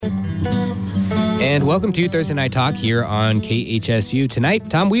and welcome to Thursday Night Talk here on KHSU. Tonight,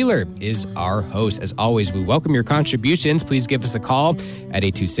 Tom Wheeler is our host. As always, we welcome your contributions. Please give us a call at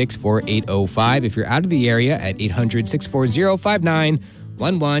 826-4805. If you're out of the area, at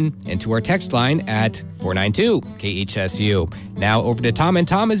 800-640-5911, and to our text line at 492-KHSU. Now over to Tom. And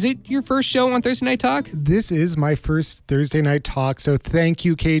Tom, is it your first show on Thursday Night Talk? This is my first Thursday Night Talk, so thank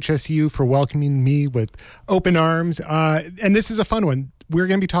you, KHSU, for welcoming me with open arms. And this is a fun one. We're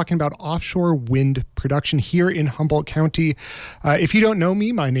going to be talking about offshore wind production here in Humboldt County. If you don't know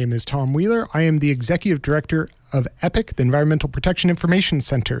me, my name is Tom Wheeler. I am the Executive Director of EPIC, the Environmental Protection Information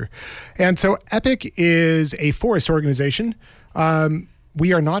Center. And so EPIC is a forest organization.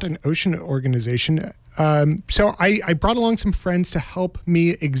 We are not an ocean organization. So I brought along some friends to help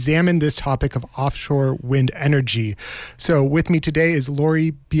me examine this topic of offshore wind energy. So with me today is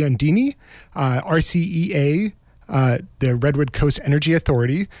Lori Biondini, RCEA, the Redwood Coast Energy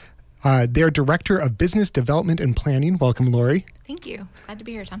Authority. They're Director of Business Development and Planning. Welcome, Lori. Thank you. Glad to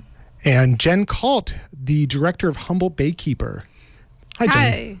be here, Tom. And Jen Kalt, the Director of Humboldt Baykeeper. Hi,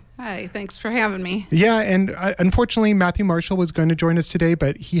 Jen. Hi. Thanks for having me. Yeah, and unfortunately, Matthew Marshall was going to join us today,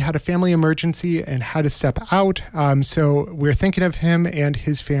 but he had a family emergency and had to step out. So we're thinking of him and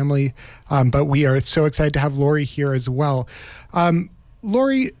his family, but we are so excited to have Lori here as well.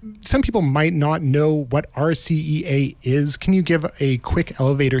 Lori, some people might not know what RCEA is. Can you give a quick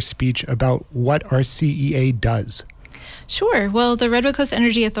elevator speech about what RCEA does? Sure. Well, the Redwood Coast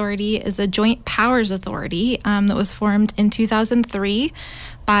Energy Authority is a joint powers authority that was formed in 2003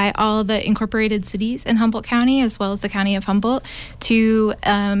 by all the incorporated cities in Humboldt County, as well as the County of Humboldt, to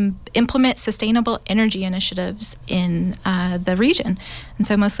implement sustainable energy initiatives in the region. And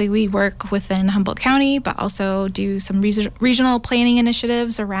so mostly we work within Humboldt County, but also do some regional planning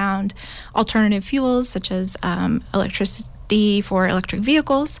initiatives around alternative fuels, such as electricity for electric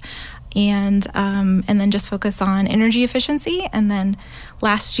vehicles, and then just focus on energy efficiency. And then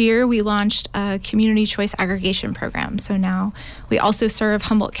last year we launched a community choice aggregation program. So now we also serve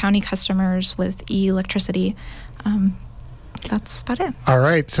Humboldt County customers with electricity. That's about it. All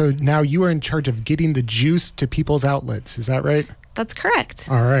right. So now you are in charge of getting the juice to people's outlets. Is that right? That's correct.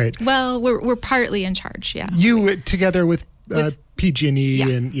 All right. Well, we're partly in charge. Yeah. You together with PG&E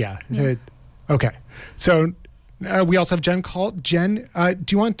and okay. So we also have Jen Kalt. Jen, do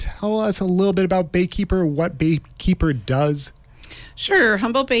you want to tell us a little bit about Baykeeper, what Baykeeper does? Sure.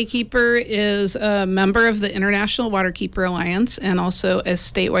 Humboldt Baykeeper is a member of the International Waterkeeper Alliance and also a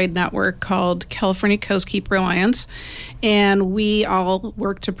statewide network called California Coastkeeper Alliance. And we all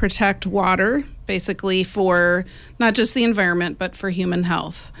work to protect water, basically for not just the environment, but for human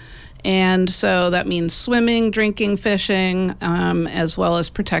health. And so that means swimming, drinking, fishing, as well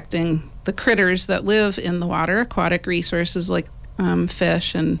as protecting the critters that live in the water, aquatic resources like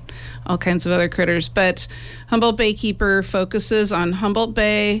fish and all kinds of other critters. But Humboldt Baykeeper focuses on Humboldt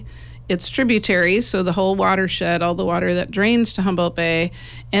Bay, its tributaries, so the whole watershed, all the water that drains to Humboldt Bay.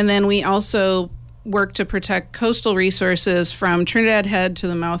 And then we also work to protect coastal resources from Trinidad Head to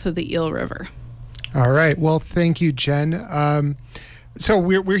the mouth of the Eel River. All right. Well, thank you, Jen. So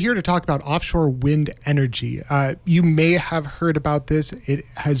we're here to talk about offshore wind energy. You may have heard about this. It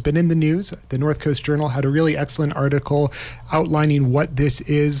has been in the news. The North Coast Journal had a really excellent article outlining what this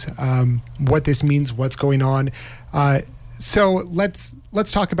is, what this means, what's going on. So let's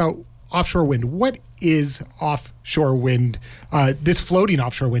talk about offshore wind. What is offshore wind? This floating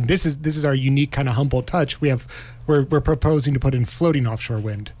offshore wind. This is our unique kind of Humboldt touch. We're proposing to put in floating offshore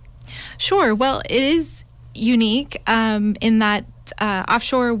wind. Sure. Well, it is unique in that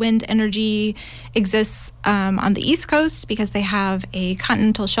offshore wind energy exists on the East Coast because they have a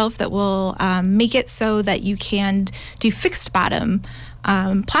continental shelf that will make it so that you can do fixed bottom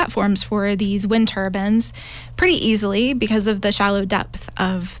platforms for these wind turbines pretty easily because of the shallow depth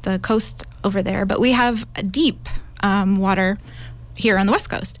of the coast over there. But we have a deep water here on the West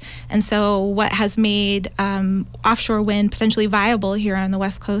Coast. And so what has made offshore wind potentially viable here on the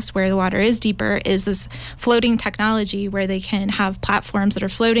West Coast, where the water is deeper, is this floating technology where they can have platforms that are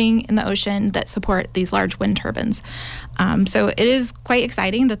floating in the ocean that support these large wind turbines. So it is quite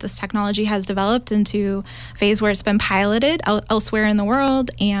exciting that this technology has developed into a phase where it's been piloted elsewhere in the world,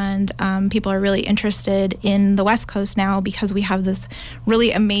 and people are really interested in the West Coast now because we have this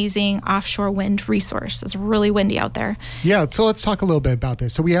really amazing offshore wind resource. It's really windy out there. Yeah, so let's talk a little bit about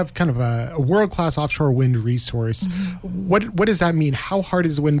this. So we have kind of a world-class offshore wind resource. Mm-hmm. What does that mean? How hard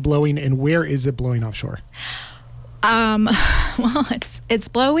is the wind blowing, and where is it blowing offshore? Well, it's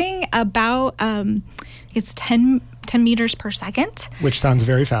blowing about it's 10 meters per second. Which sounds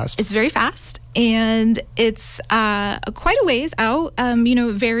very fast. It's very fast. and it's quite a ways out.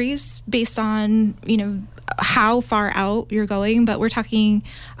 It varies based on, how far out you're going, but we're talking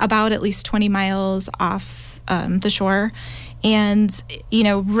about at least 20 miles off the shore. And,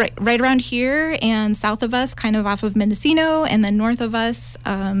 right around here and south of us, kind of off of Mendocino, and then north of us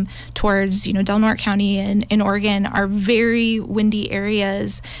towards, Del Norte County in Oregon are very windy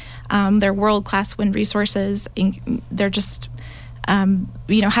areas. They're world-class wind resources. They're just,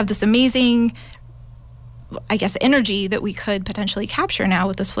 have this amazing, I guess, energy that we could potentially capture now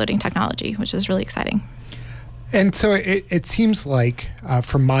with this floating technology, which is really exciting. And so it seems like,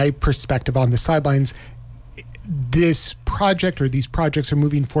 from my perspective on the sidelines, this project or these projects are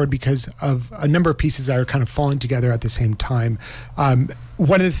moving forward because of a number of pieces that are kind of falling together at the same time.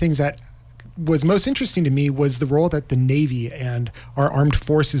 One of the things that was most interesting to me was the role that the Navy and our armed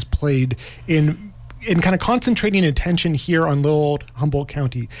forces played in kind of concentrating attention here on little old Humboldt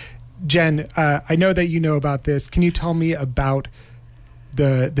County. Jen, I know that you know about this. Can you tell me about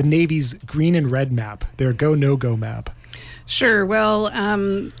the Navy's green and red map, their go, no-go map? Sure. Well,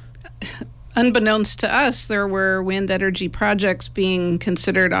 unbeknownst to us, there were wind energy projects being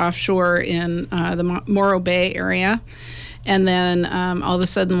considered offshore in the Morro Bay area. And then all of a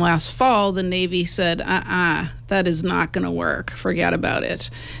sudden last fall, the Navy said, that is not going to work. Forget about it.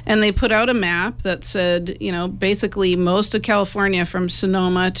 And they put out a map that said, basically most of California from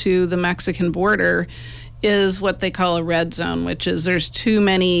Sonoma to the Mexican border is what they call a red zone, which is there's too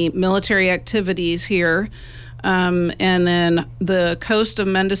many military activities here. And then the coast of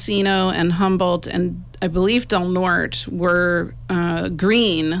Mendocino and Humboldt and I believe Del Norte were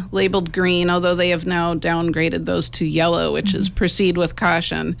green, labeled green, although they have now downgraded those to yellow, which is proceed with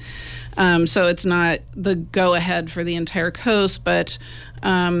caution. So it's not the go-ahead for the entire coast, but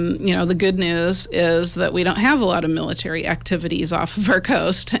the good news is that we don't have a lot of military activities off of our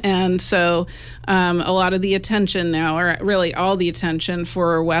coast. And so a lot of the attention now, or really all the attention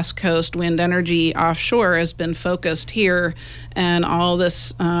for West Coast wind energy offshore has been focused here. And all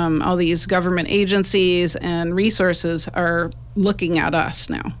these government agencies and resources are looking at us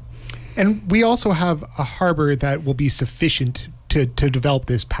now. And we also have a harbor that will be sufficient to develop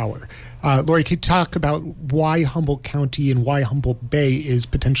this power. Lori, could you talk about why Humboldt County and why Humboldt Bay is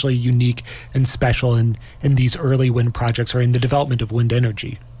potentially unique and special in these early wind projects or in the development of wind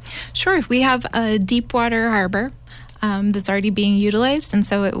energy? Sure. We have a deep water harbor that's already being utilized, and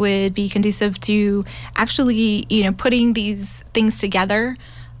so it would be conducive to actually, putting these things together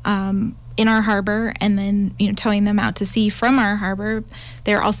in our harbor and then, towing them out to sea from our harbor.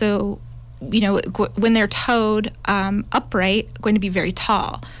 They're also when they're towed upright, going to be very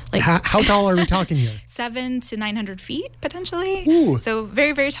tall. Like how tall are we talking here? 700 to 900 feet potentially. Ooh. So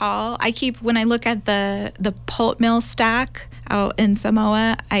very, very tall. When I look at the pulp mill stack out in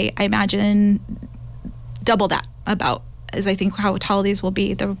Samoa, I imagine double that about, as I think how tall these will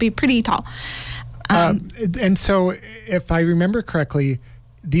be. They will be pretty tall. And so, if I remember correctly,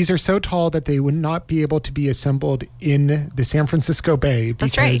 these are so tall that they would not be able to be assembled in the San Francisco Bay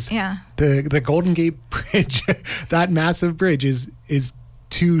because that's right, yeah. the Golden Gate Bridge, that massive bridge, is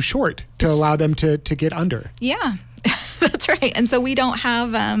too short to allow them to get under. Yeah, that's right. And so we don't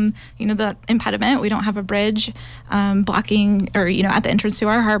have, the impediment. We don't have a bridge blocking or, at the entrance to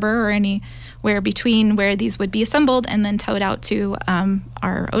our harbor or anywhere between where these would be assembled and then towed out to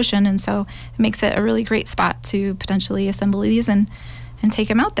our ocean. And so it makes it a really great spot to potentially assemble these and take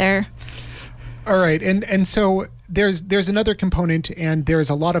them out there. All right. And so there's another component, and there's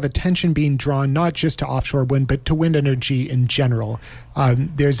a lot of attention being drawn, not just to offshore wind, but to wind energy in general.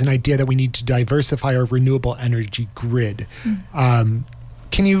 There's an idea that we need to diversify our renewable energy grid.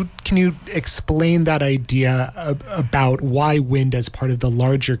 Can you explain that idea about why wind as part of the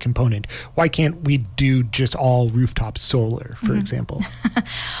larger component? Why can't we do just all rooftop solar, for example?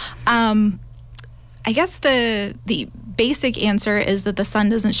 I guess the basic answer is that the sun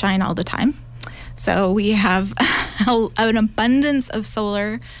doesn't shine all the time. So we have an abundance of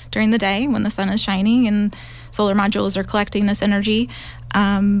solar during the day when the sun is shining and solar modules are collecting this energy.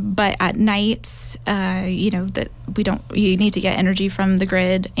 But at night, that you need to get energy from the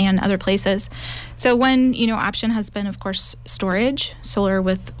grid and other places. So one, option has been, of course, storage. Solar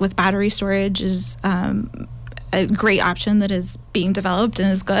with battery storage is a great option that is being developed and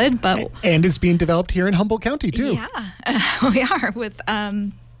is good, and is being developed here in Humboldt County too. Yeah, we are with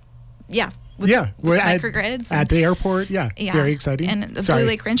microgrids at the airport. Yeah, very exciting. And the Blue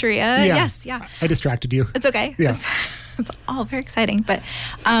Lake Rancheria. Yes, yeah. I distracted you. It's okay. Yeah. It's all very exciting, but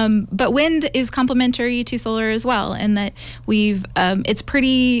wind is complementary to solar as well, in that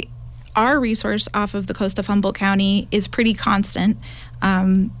our resource off of the coast of Humboldt County is pretty constant.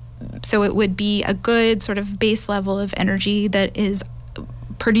 So it would be a good sort of base level of energy that is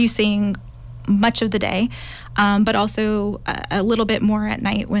producing much of the day, but also a little bit more at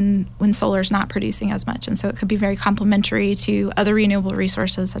night when solar is not producing as much. And so it could be very complementary to other renewable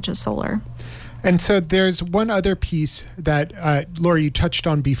resources such as solar. And so there's one other piece that, Laura, you touched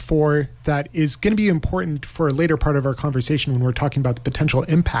on before that is going to be important for a later part of our conversation when we're talking about the potential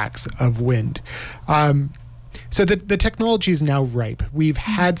impacts of wind. So the technology is now ripe. We've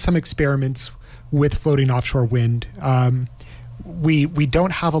had some experiments with floating offshore wind. We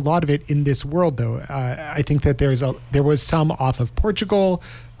don't have a lot of it in this world, though. I think that there was some off of Portugal,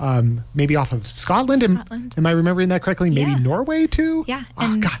 maybe off of Scotland. Am I remembering that correctly? Maybe Norway too? Yeah,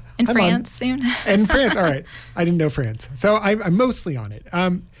 and France soon. And France, all right. I didn't know France. So I'm mostly on it.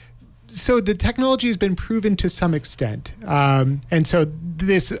 So the technology has been proven to some extent. And so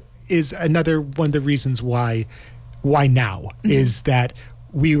this is another one of the reasons why now is that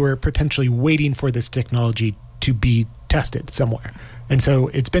we were potentially waiting for this technology to be tested somewhere. And so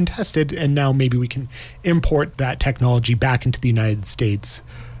it's been tested, and now maybe we can import that technology back into the United States.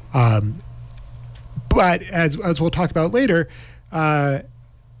 But as we'll talk about later, it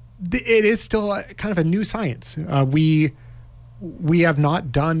is still kind of a new science. We have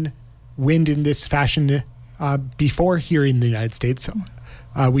not done wind in this fashion before here in the United States.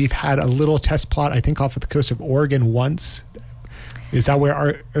 We've had a little test plot, I think, off of the coast of Oregon once. Is that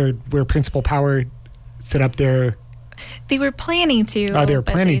where Principal Power set up their... They were planning to. Oh, they were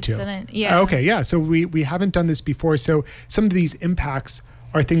planning to. Didn't. Yeah. Okay, yeah. So we haven't done this before. So some of these impacts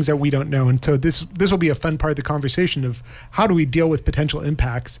are things that we don't know. And so this will be a fun part of the conversation of how do we deal with potential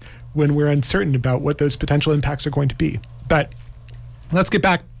impacts when we're uncertain about what those potential impacts are going to be. But let's get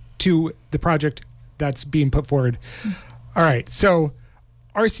back to the project that's being put forward. All right. So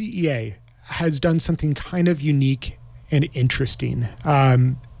RCEA has done something kind of unique and interesting.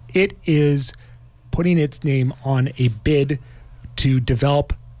 It is putting its name on a bid to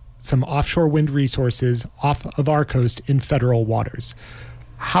develop some offshore wind resources off of our coast in federal waters.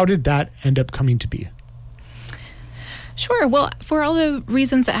 How did that end up coming to be? Sure. Well, for all the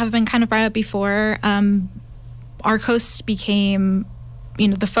reasons that have been kind of brought up before, our coast became,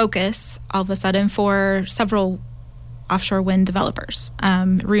 the focus all of a sudden for several offshore wind developers,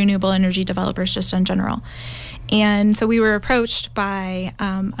 renewable energy developers just in general. And so we were approached by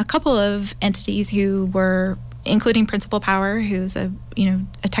a couple of entities who were, including Principal Power, who's a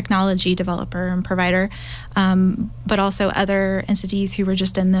technology developer and provider, but also other entities who were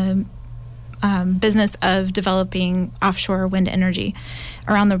just in the business of developing offshore wind energy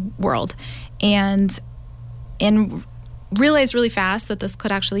around the world, and realized really fast that this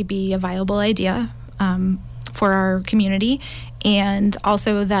could actually be a viable idea for our community, and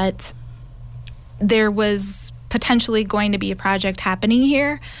also that there was potentially going to be a project happening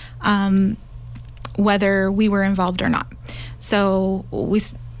here, whether we were involved or not. So we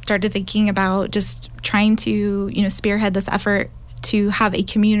started thinking about just trying to, spearhead this effort to have a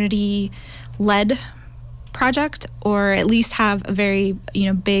community-led project, or at least have a very,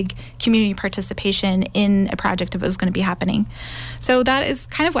 big community participation in a project if it was going to be happening. So that is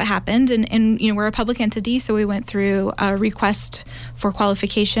kind of what happened. And we're a public entity, so we went through a request for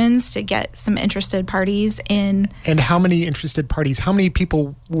qualifications to get some interested parties in. And how many interested parties, how many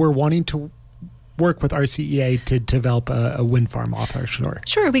people were wanting to work with RCEA to develop a wind farm off our shore?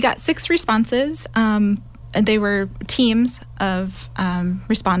 Sure. We got 6 responses. They were teams of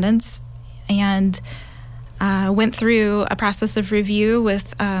respondents, and went through a process of review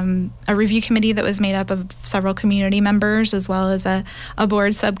with a review committee that was made up of several community members, as well as a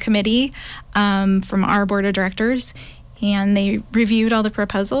board subcommittee from our board of directors. And they reviewed all the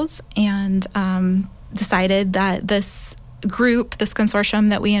proposals and decided that this group, this consortium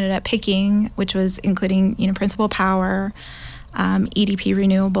that we ended up picking, which was including, Principal Power, EDP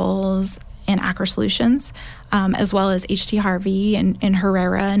Renewables, and Acker Solutions, as well as H.T. Harvey and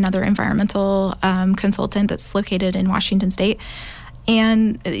Herrera, another environmental consultant that's located in Washington State,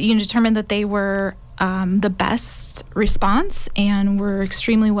 and determined that they were the best response and were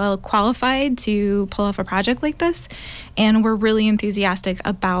extremely well qualified to pull off a project like this, and we're really enthusiastic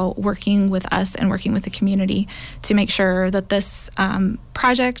about working with us and working with the community to make sure that this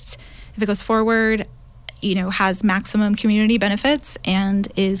project, if it goes forward, has maximum community benefits and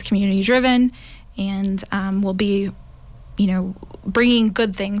is community driven, and will be, bringing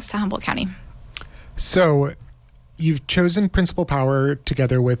good things to Humboldt County. So you've chosen Principal Power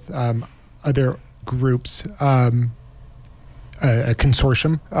together with other groups, a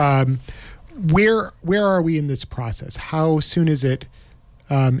consortium. Where are we in this process? How soon is it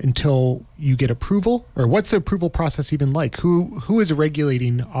until you get approval? Or what's the approval process even like? Who is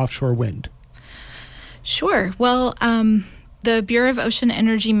regulating offshore wind? Sure. Well, the Bureau of Ocean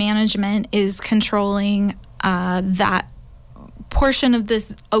Energy Management is controlling that portion of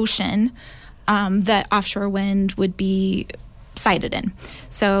this ocean that offshore wind would be sited in.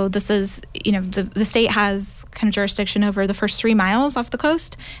 So this is, the state has kind of jurisdiction over the first 3 miles off the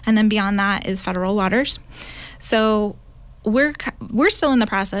coast, and then beyond that is federal waters. So we're still in the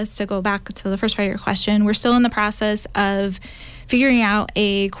process, to go back to the first part of your question, we're still in the process of figuring out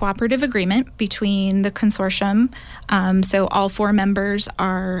a cooperative agreement between the consortium. So all 4 members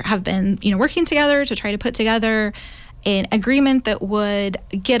have been, working together to try to put together an agreement that would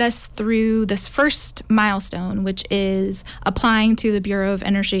get us through this first milestone, which is applying to the Bureau of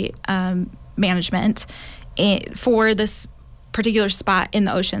Energy Management for this particular spot in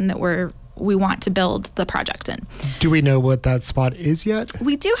the ocean that we want to build the project in. Do we know what that spot is yet?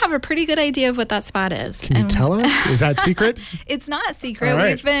 We do have a pretty good idea of what that spot is. Can you tell us? Is that secret? It's not secret. All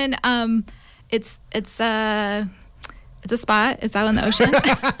right. We've been it's a spot. It's out in the ocean.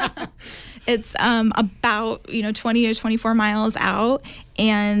 It's about 20 to 24 miles out,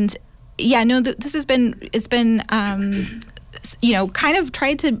 and this has been kind of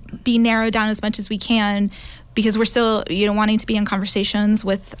tried to be narrowed down as much as we can, because we're still wanting to be in conversations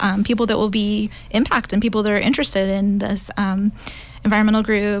with people that will be impacted and people that are interested in this, environmental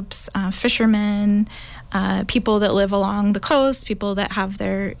groups, fishermen, people that live along the coast, people that have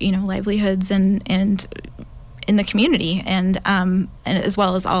their livelihoods and in the community, and as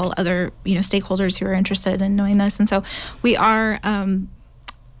well as all other stakeholders who are interested in knowing this. And so we are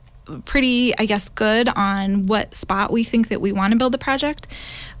pretty, I guess, good on what spot we think that we want to build the project.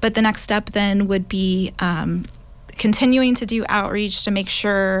 But the next step then would be continuing to do outreach to make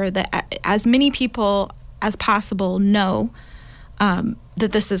sure that as many people as possible know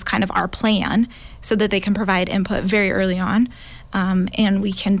that this is kind of our plan, so that they can provide input very early on. And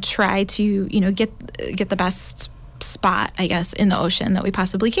we can try to, get the best spot, I guess, in the ocean that we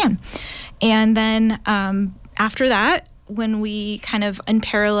possibly can. And then after that, when we kind of in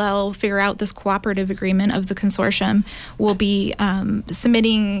parallel figure out this cooperative agreement of the consortium, we'll be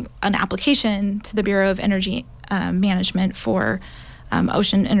submitting an application to the Bureau of Energy Management for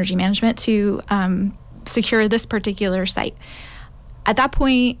ocean energy management to secure this particular site. At that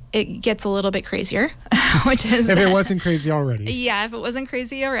point, it gets a little bit crazier, which is... If it wasn't crazy already. Yeah, if it wasn't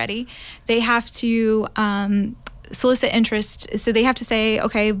crazy already, they have to solicit interest. So they have to say,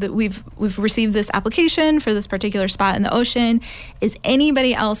 okay, we've received this application for this particular spot in the ocean. Is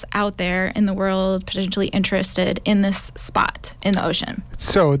anybody else out there in the world potentially interested in this spot in the ocean?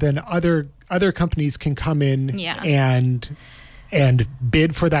 So then other companies can come in and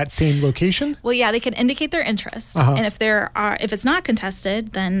bid for that same location? Well, yeah, they can indicate their interest. And if it's not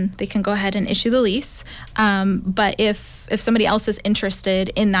contested, then they can go ahead and issue the lease. But if somebody else is interested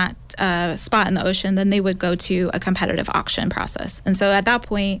in that spot in the ocean, then they would go to a competitive auction process. And so at that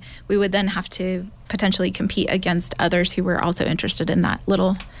point, we would then have to potentially compete against others who were also interested in that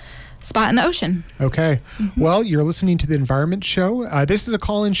little spot in the ocean. Okay. Mm-hmm. Well, you're listening to The Environment Show. This is a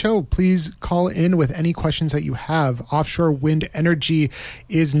call-in show. Please call in with any questions that you have. Offshore wind energy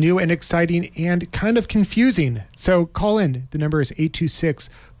is new and exciting and kind of confusing. So call in. The number is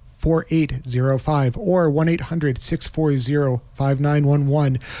 826-4805 or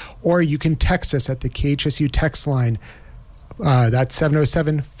 1-800-640-5911. Or you Text us at the KHSU text line. That's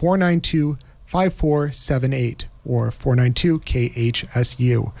 707-492-5478. or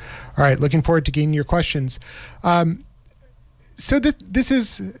 492-KHSU. All right, looking forward to getting your questions. So this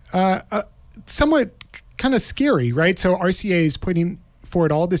is somewhat kind of scary, right? So RCA is putting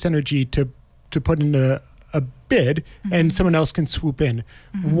forward all this energy to put in a bid, mm-hmm. and someone else can swoop in.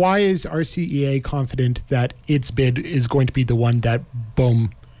 Mm-hmm. Why is RCEA confident that its bid is going to be the one that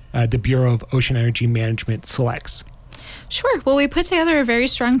the Bureau of Ocean Energy Management selects? Sure. Well, we put together a very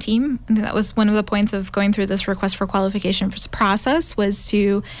strong team. I think that was one of the points of going through this request for qualification process, was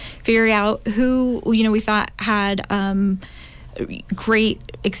to figure out who, we thought had great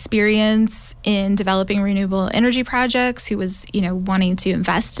experience in developing renewable energy projects, who was, wanting to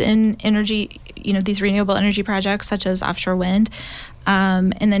invest in energy, these renewable energy projects such as offshore wind.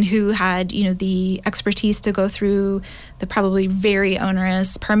 And then who had, the expertise to go through the probably very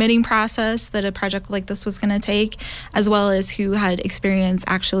onerous permitting process that a project like this was going to take, as well as who had experience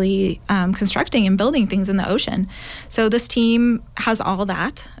actually constructing and building things in the ocean. So this team has all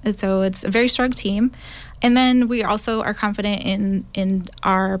that. And so it's a very strong team. And then we also are confident in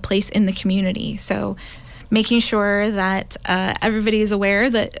our place in the community. So making sure that everybody is aware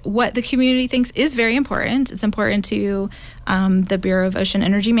that what the community thinks is very important. It's important to the Bureau of Ocean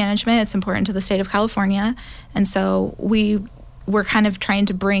Energy Management. It's important to the state of California. And so we're kind of trying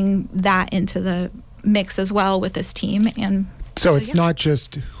to bring that into the mix as well with this team. And so it's not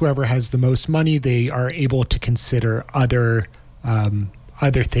just whoever has the most money. They are able to consider other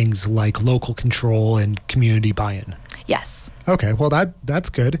things like local control and community buy-in. Yes. Okay. Well, that's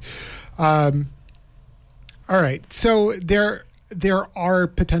good. All right. So there are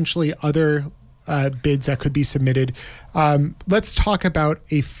potentially other bids that could be submitted. Let's talk about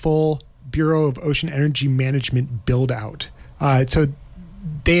a full Bureau of Ocean Energy Management build-out. So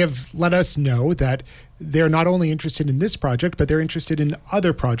they have let us know that they're not only interested in this project, but they're interested in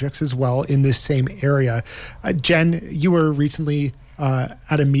other projects as well in this same area. Jen, you were recently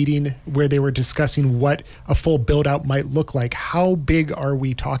at a meeting where they were discussing what a full build-out might look like. How big are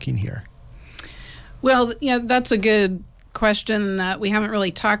we talking here? Well, yeah, that's a good question that we haven't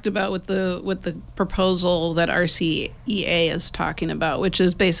really talked about with the proposal that RCEA is talking about, which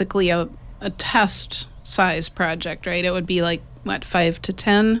is basically a test size project, right? It would be like, what, 5 to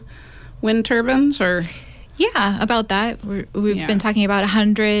 10 wind turbines, or? Yeah, about that. We've been talking about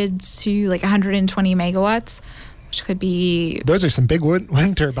 100 to like 120 megawatts, which could be... Those are some big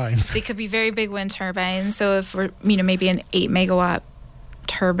wind turbines. They could be very big wind turbines. So if we're, maybe an 8 megawatt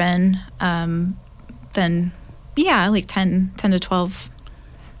turbine, then, yeah, like 10 to 12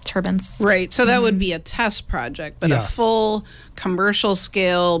 turbines. Right. So that would be a test project, but a full commercial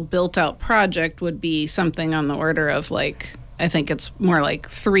scale built out project would be something on the order of like, I think it's more like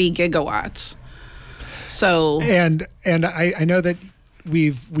 3 gigawatts. So and I know that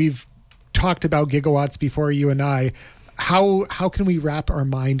we've talked about gigawatts before, you and I. How can we wrap our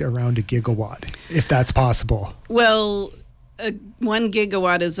mind around a gigawatt, if that's possible? Well, 1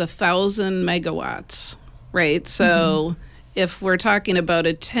 gigawatt is 1,000 megawatts, right? So if we're talking about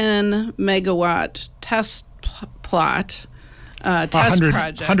a 10 megawatt test plot, test 100,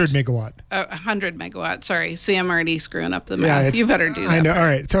 project. 100 megawatt. 100 megawatt. Sorry. See, I'm already screwing up the math. Yeah, you better do that. I know. All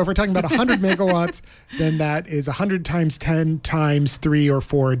right. So if we're talking about 100 megawatts, then that is 100 times 10 times 3 or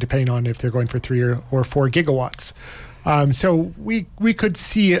 4, depending on if they're going for 3 or 4 gigawatts. So we could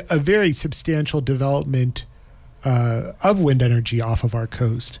see a very substantial development of wind energy off of our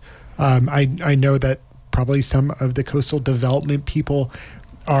coast. I know that probably some of the coastal development people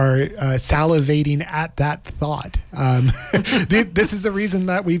are salivating at that thought. This is the reason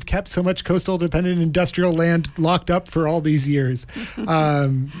that we've kept so much coastal dependent industrial land locked up for all these years.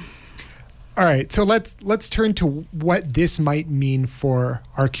 All right, so let's turn to what this might mean for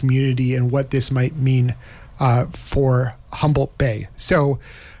our community and what this might mean for Humboldt Bay. So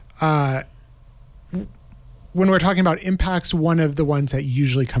when we're talking about impacts, one of the ones that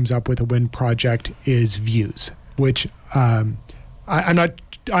usually comes up with a wind project is views, which I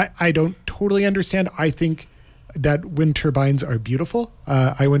don't totally understand. I think that wind turbines are beautiful.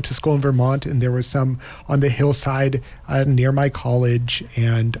 I went to school in Vermont, and there was some on the hillside near my college,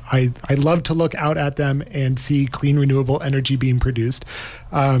 and I love to look out at them and see clean, renewable energy being produced.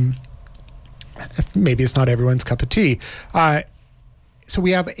 Maybe it's not everyone's cup of tea. So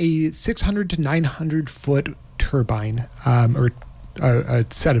we have a 600 to 900 foot turbine, or a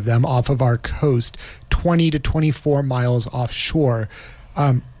set of them off of our coast, 20 to 24 miles offshore.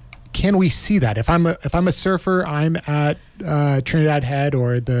 Can we see that? If I'm a surfer, I'm at Trinidad Head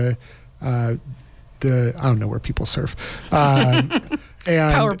or the I don't know where people surf. And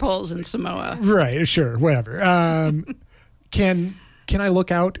power poles in Samoa. Right, sure, whatever. Can I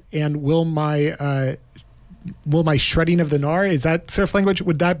look out, and will my shredding of the gnar, is that surf language,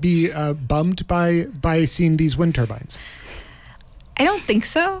 would that be bummed by seeing these wind turbines? I don't think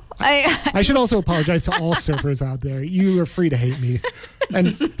so. I should also apologize to all surfers out there. You are free to hate me.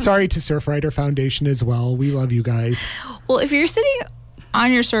 And sorry to Surfrider Foundation as well. We love you guys. Well, if you're sitting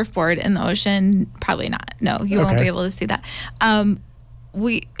on your surfboard in the ocean, probably not. No, you won't be able to see that.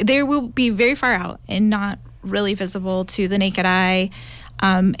 They will be very far out and not really visible to the naked eye,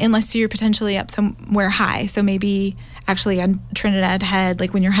 unless you're potentially up somewhere high. So maybe actually on Trinidad Head,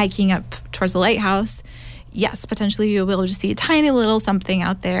 like when you're hiking up towards the lighthouse, yes, potentially you'll be able to see a tiny little something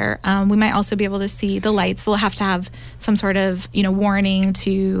out there. We might also be able to see the lights. They'll have to have some sort of, warning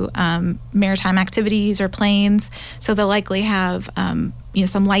to maritime activities or planes. So they'll likely have,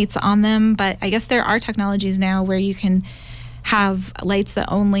 some lights on them. But I guess there are technologies now where you can have lights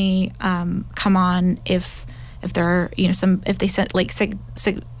that only come on if there are, if they set like,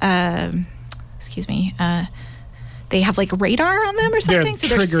 they have like radar on them or something.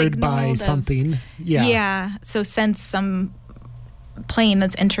 They're triggered by something. Yeah. Yeah. So sense some plane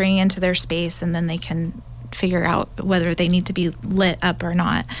that's entering into their space, and then they can figure out whether they need to be lit up or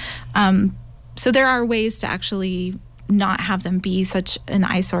not. So there are ways to actually not have them be such an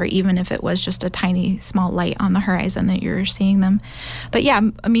eyesore, even if it was just a tiny, small light on the horizon that you're seeing them. But yeah,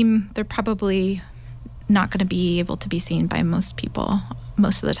 I mean, they're probably not going to be able to be seen by most people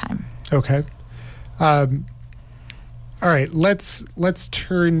most of the time. Okay. All right. Let's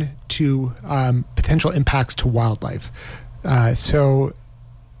turn to potential impacts to wildlife. So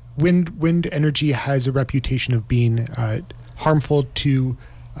wind energy has a reputation of being harmful to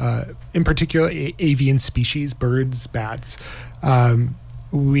in particular, avian species, birds, bats.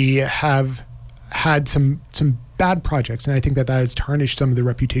 We have had some bad projects, and I think that has tarnished some of the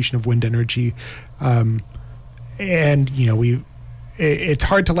reputation of wind energy. And it's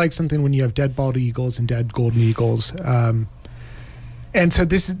hard to like something when you have dead bald eagles and dead golden eagles. And so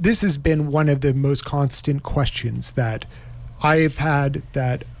this has been one of the most constant questions that I've had,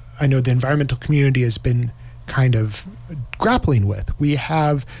 that I know the environmental community has been kind of grappling with. We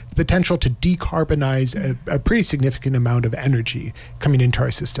have the potential to decarbonize a pretty significant amount of energy coming into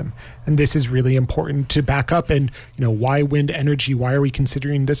our system. And this is really important to back up. And, why wind energy? Why are we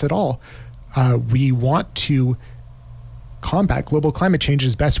considering this at all? We want to combat global climate change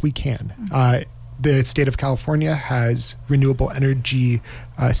as best we can. The state of California has renewable energy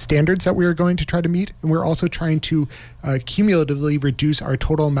standards that we are going to try to meet, and we're also trying to cumulatively reduce our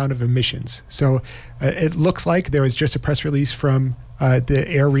total amount of emissions. So it looks like there was just a press release from the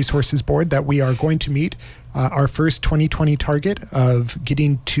Air Resources Board that we are going to meet our first 2020 target of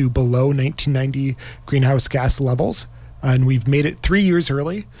getting to below 1990 greenhouse gas levels, and we've made it 3 years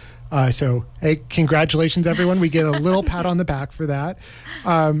early. So hey, congratulations, everyone. We get a little pat on the back for that.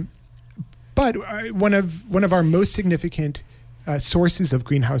 But one of our most significant sources of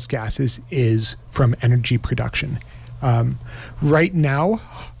greenhouse gases is from energy production. Right now,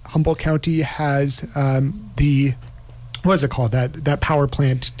 Humboldt County has what is it called? That power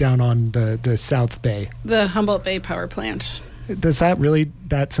plant down on the South Bay. The Humboldt Bay Power Plant. Does that really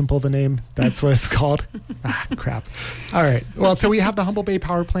that simple of a name? That's what it's called? Crap. All right. Well, so we have the Humboldt Bay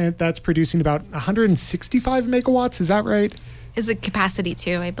Power Plant that's producing about 165 megawatts. Is that right? Is a capacity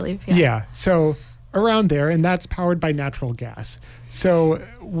too, I believe. Yeah. So around there, and that's powered by natural gas. So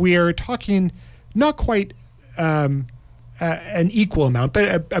we're talking not quite an equal amount,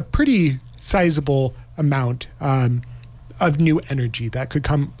 but a pretty sizable amount of new energy that could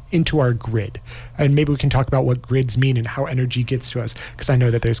come into our grid. And maybe we can talk about what grids mean and how energy gets to us, because I know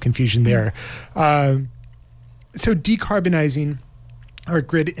that there's confusion there. So decarbonizing our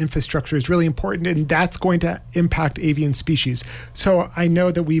grid infrastructure is really important, and that's going to impact avian species. So I know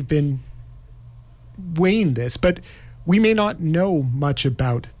that we've been weighing this, but we may not know much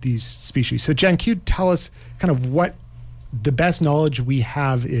about these species. So Jen, can you tell us kind of what the best knowledge we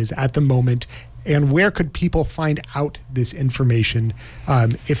have is at the moment, and where could people find out this information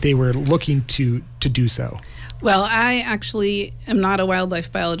if they were looking to do so? Well, I actually am not a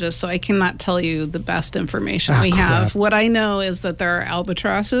wildlife biologist, so I cannot tell you the best information we have. What I know is that there are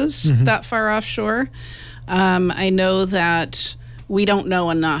albatrosses that far offshore. I know that we don't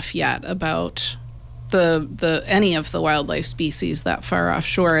know enough yet about the any of the wildlife species that far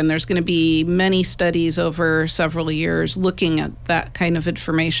offshore, and there's going to be many studies over several years looking at that kind of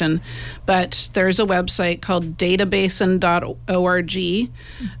information. But there's a website called databasin.org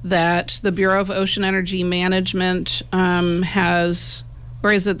that the Bureau of Ocean Energy Management has,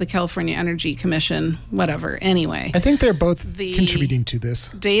 or is it the California Energy Commission? Whatever. Anyway. I think they're both contributing to this.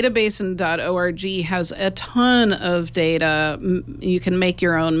 Databasin.org has a ton of data. You can make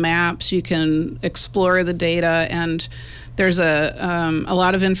your own maps. You can explore the data. And there's a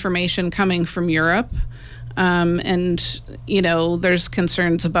lot of information coming from Europe. And, there's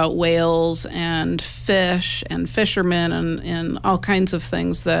concerns about whales and fish and fishermen and all kinds of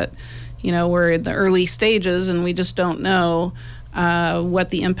things that, we're in the early stages and we just don't know what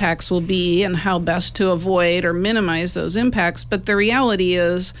the impacts will be and how best to avoid or minimize those impacts. But the reality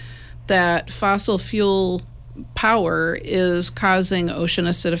is that fossil fuel power is causing ocean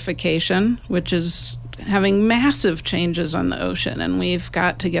acidification, which is having massive changes on the ocean, and we've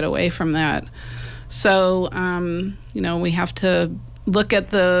got to get away from that. So, we have to look at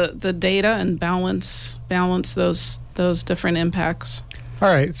the data and balance those different impacts. All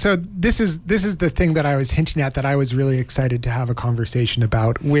right. So this is the thing that I was hinting at that I was really excited to have a conversation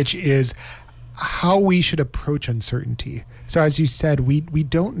about, which is how we should approach uncertainty. So as you said, we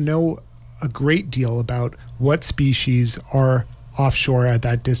don't know a great deal about what species are offshore at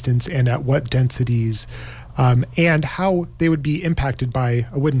that distance and at what densities, and how they would be impacted by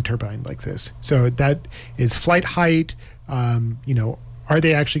a wind turbine like this. So that is flight height, are are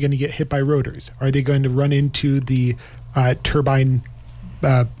they actually going to get hit by rotors? Are they going to run into the turbine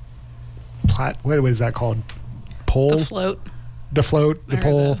what is that called? Pole? The float. The float, the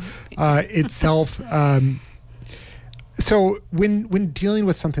pole itself. So when dealing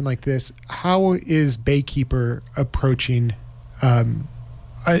with something like this, how is Baykeeper approaching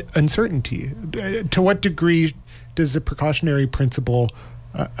uncertainty? To what degree does the precautionary principle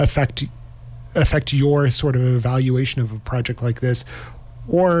affect your sort of evaluation of a project like this?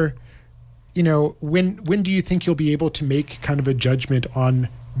 Or, when do you think you'll be able to make kind of a judgment on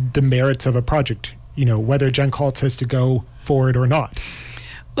the merits of a project, whether Jen Kaltz has to go forward or not?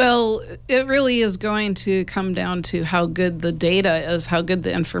 Well, it really is going to come down to how good the data is, how good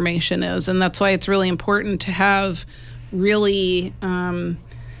the information is. And that's why it's really important to have really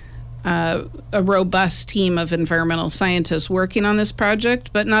a robust team of environmental scientists working on this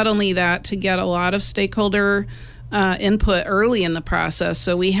project. But not only that, to get a lot of stakeholder input early in the process.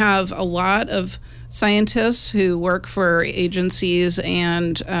 So we have a lot of scientists who work for agencies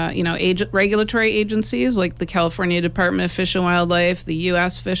and regulatory agencies like the California Department of Fish and Wildlife, the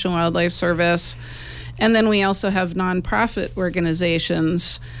U.S. Fish and Wildlife Service, and then we also have nonprofit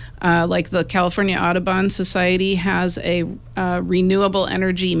organizations like the California Audubon Society has a renewable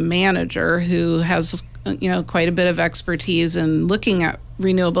energy manager who has quite a bit of expertise in looking at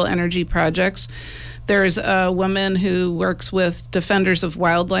renewable energy projects. There's a woman who works with Defenders of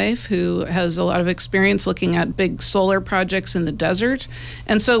Wildlife who has a lot of experience looking at big solar projects in the desert.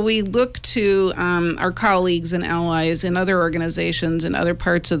 And so we look to our colleagues and allies in other organizations in other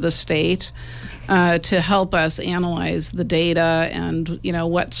parts of the state to help us analyze the data and,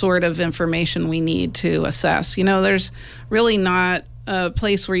 what sort of information we need to assess. There's really not a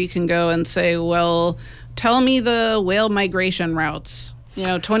place where you can go and say, well, tell me the whale migration routes.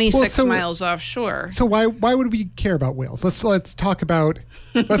 26 miles offshore. So why would we care about whales? Let's talk about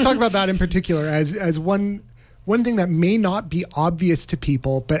that in particular as one thing that may not be obvious to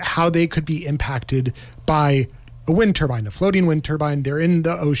people, but how they could be impacted by a wind turbine, a floating wind turbine. They're in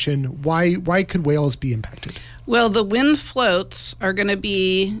the ocean. Why could whales be impacted? Well, the wind floats are going to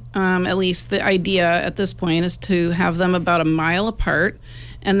be, at least the idea at this point is to have them about a mile apart.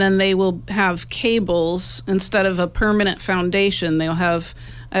 And then they will have cables instead of a permanent foundation. They'll have,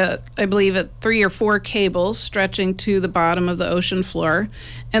 I believe, 3 or 4 cables stretching to the bottom of the ocean floor.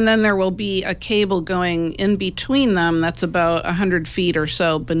 And then there will be a cable going in between them that's about 100 feet or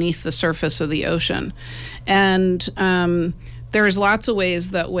so beneath the surface of the ocean. And there's lots of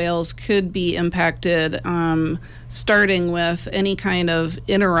ways that whales could be impacted, starting with any kind of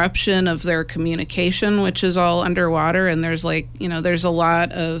interruption of their communication, which is all underwater. And there's there's a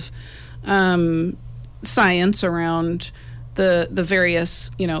lot of science around the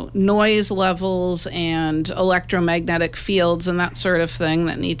various, noise levels and electromagnetic fields and that sort of thing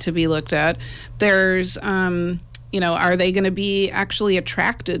that need to be looked at. There's, are they going to be actually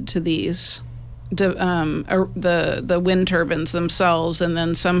attracted to these? The wind turbines themselves, and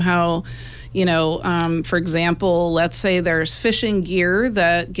then somehow, for example, let's say there's fishing gear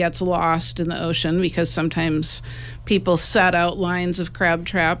that gets lost in the ocean because sometimes people set out lines of crab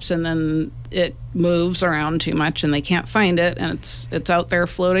traps and then it moves around too much and they can't find it and it's out there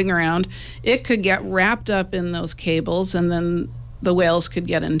floating around. It could get wrapped up in those cables and then the whales could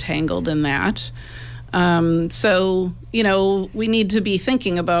get entangled in that. So, we need to be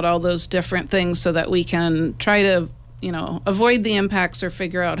thinking about all those different things so that we can try to, avoid the impacts or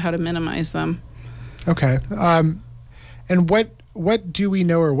figure out how to minimize them. Okay. And what do we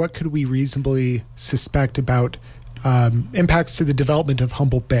know or what could we reasonably suspect about impacts to the development of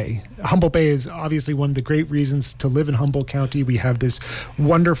Humboldt Bay? Humboldt Bay is obviously one of the great reasons to live in Humboldt County. We have this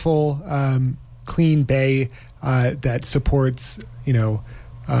wonderful, clean bay that supports,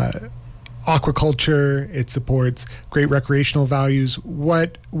 aquaculture. It supports great recreational values.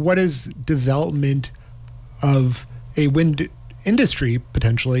 What does development of a wind industry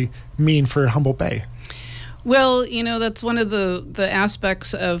potentially mean for Humboldt Bay? Well, that's one of the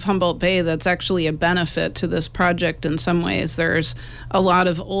aspects of Humboldt Bay that's actually a benefit to this project in some ways. There's a lot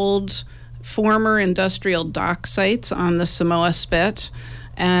of old former industrial dock sites on the Samoa Spit.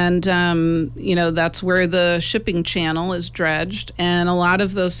 And, that's where the shipping channel is dredged. And a lot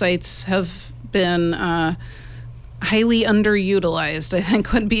of those sites have been highly underutilized, I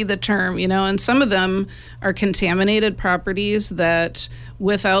think would be the term, and some of them are contaminated properties that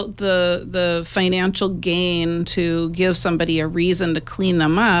without the financial gain to give somebody a reason to clean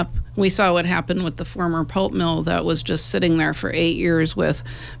them up. We saw what happened with the former pulp mill that was just sitting there for 8 years with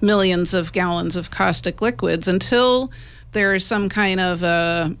millions of gallons of caustic liquids until there's some kind of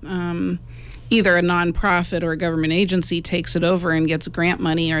either a nonprofit or a government agency takes it over and gets grant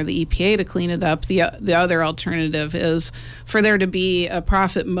money, or the EPA to clean it up. The other alternative is for there to be a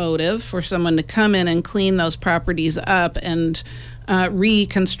profit motive for someone to come in and clean those properties up and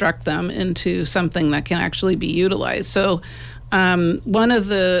reconstruct them into something that can actually be utilized. So one of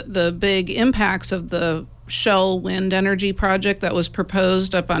the big impacts of the Shell wind energy project that was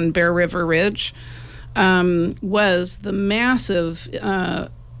proposed up on Bear River Ridge was the massive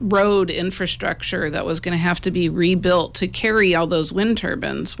road infrastructure that was going to have to be rebuilt to carry all those wind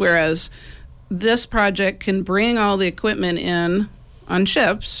turbines, whereas this project can bring all the equipment in on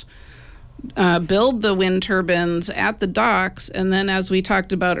ships, build the wind turbines at the docks, and then, as we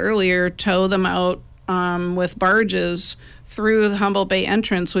talked about earlier, tow them out with barges through the Humboldt Bay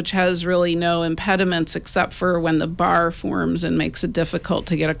entrance, which has really no impediments except for when the bar forms and makes it difficult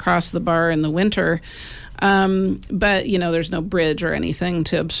to get across the bar in the winter. But, there's no bridge or anything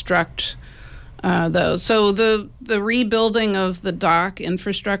to obstruct those. So the rebuilding of the dock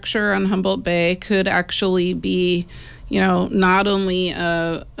infrastructure on Humboldt Bay could actually be, not only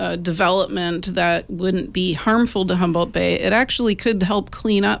a development that wouldn't be harmful to Humboldt Bay, it actually could help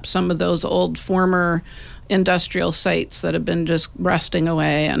clean up some of those old former industrial sites that have been just rusting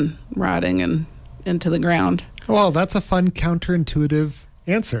away and rotting and into the ground. Well, that's a fun counterintuitive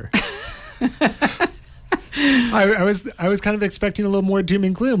answer. I was kind of expecting a little more doom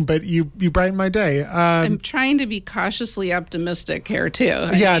and gloom, but you brightened my day. I'm trying to be cautiously optimistic here too.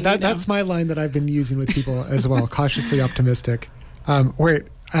 That's my line that I've been using with people as well. Cautiously optimistic. Wait,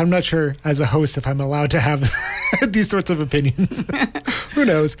 I'm not sure as a host if I'm allowed to have these sorts of opinions. Who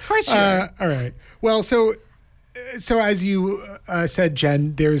knows? Of course you are. All right. Well, so as you said,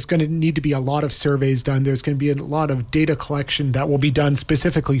 Jen, there's going to need to be a lot of surveys done. There's going to be a lot of data collection that will be done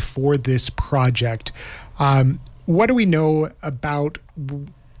specifically for this project. What do we know about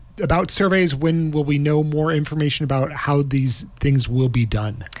surveys? When will we know more information about how these things will be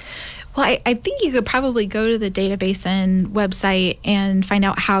done? Well, I think you could probably go to the Data Basin website and find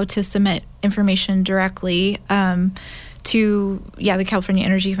out how to submit information directly to the California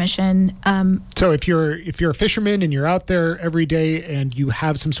Energy Commission. So if you're a fisherman and you're out there every day and you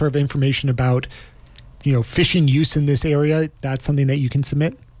have some sort of information about fishing use in this area, that's something that you can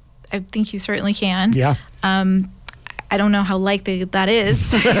submit? I think you certainly can. Yeah. I don't know how likely that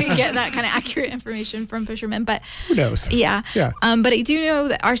is to get that kind of accurate information from fishermen, but who knows? Yeah. Yeah. But I do know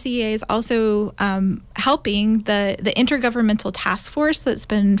that RCEA is also helping the intergovernmental task force that's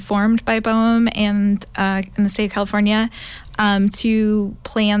been formed by BOEM and in the state of California to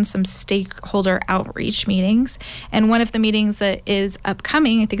plan some stakeholder outreach meetings. And one of the meetings that is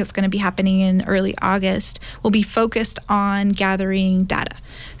upcoming, I think it's going to be happening in early August, will be focused on gathering data.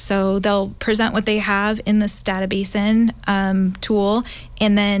 So they'll present what they have in this data basin tool,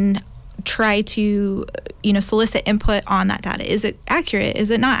 and then try to solicit input on that data. Is it accurate?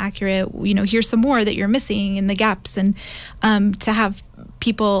 Is it not accurate? Here's some more that you're missing in the gaps, and to have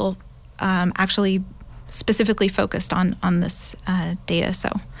people actually specifically focused on this data. So,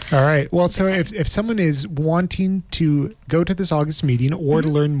 all right. Well, so if someone is wanting to go to this August meeting or to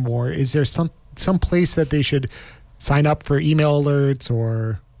learn more, is there some place that they should sign up for email alerts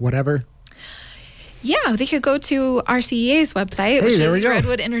or whatever? Yeah, they could go to RCEA's website, which is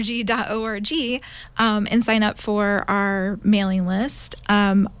redwoodenergy.org, and sign up for our mailing list.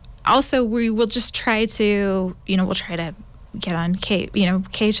 Also, we will just try to, we'll try to get on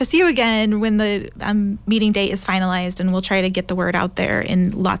KHSU again when the meeting date is finalized, and we'll try to get the word out there in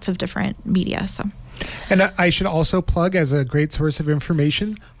lots of different media. So. And I should also plug, as a great source of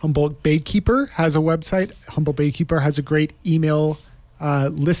information, Humboldt Baykeeper has a website. Humboldt Baykeeper has a great email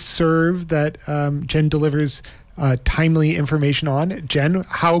listserv that Jen delivers timely information on. Jen,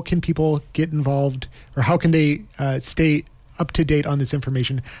 how can people get involved, or how can they stay up to date on this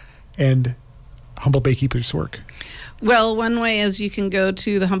information and Humboldt Baykeeper's work? Well, one way is you can go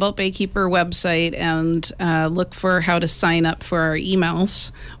to the Humboldt Baykeeper website and look for how to sign up for our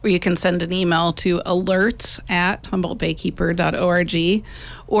emails, or you can send an email to alerts@humboldtbaykeeper.org,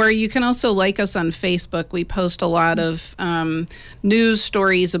 or you can also like us on Facebook. We post a lot of news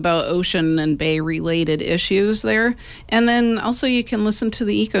stories about ocean and bay-related issues there. And then also you can listen to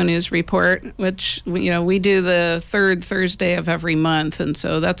the Eco News Report, which we do the third Thursday of every month, and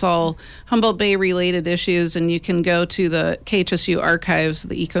so that's all Humboldt Bay-related issues, and you can go to the KHSU archives.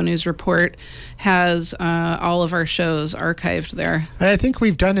 The Eco News Report has all of our shows archived there. And I think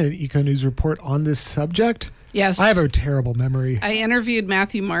we've done an Eco News Report on this subject. Yes. I have a terrible memory. I interviewed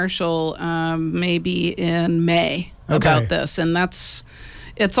Matthew Marshall maybe in May about this, and it's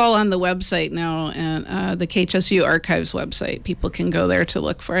It's all on the website now, and the KHSU Archives website. People can go there to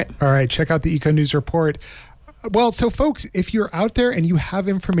look for it. All right, check out the Eco News Report. Well, so folks, if you're out there and you have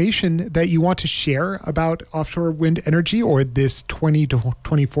information that you want to share about offshore wind energy or this 20 to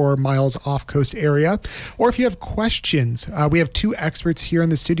 24 miles off coast area, or if you have questions, we have two experts here in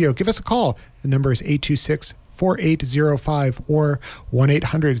the studio. Give us a call. The number is 826-4805 or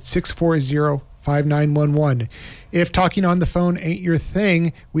 1-800-640-5911. If talking on the phone ain't your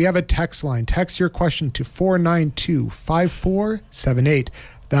thing, we have a text line. Text your question to 492-5478.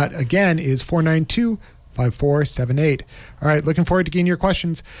 That again is 492-5478. All right, looking forward to getting your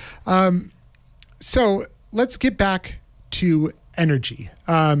questions. So let's get back to energy.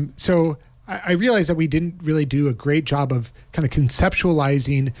 So I realize that we didn't really do a great job of kind of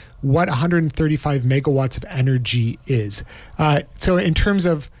conceptualizing what 135 megawatts of energy is. So in terms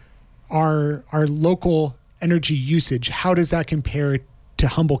of our local energy usage, how does that compare to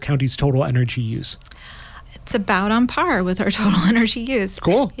Humboldt County's total energy use? It's about on par with our total energy use.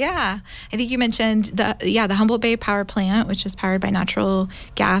 Cool. Yeah. I think you mentioned the Humboldt Bay Power Plant, which is powered by natural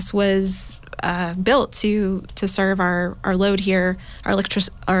gas, was built to serve our load here, our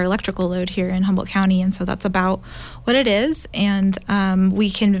electrical load here in Humboldt County. And so that's about what it is. And we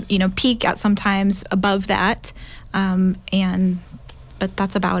can, peak at sometimes above that. But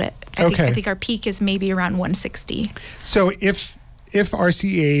that's about it. I think our peak is maybe around 160. So if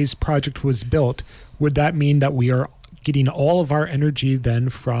RCA's project was built, would that mean that we are getting all of our energy then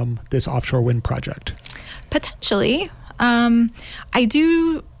from this offshore wind project? Potentially. I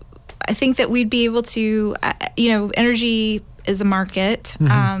think that we'd be able to, energy is a market.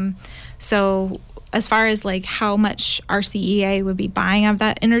 Mm-hmm. So as far as like how much RCEA would be buying of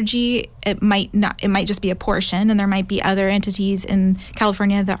that energy, it might just be a portion, and there might be other entities in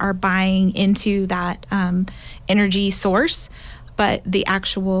California that are buying into that energy source. But the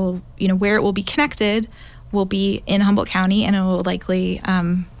actual, where it will be connected will be in Humboldt County, and it will likely,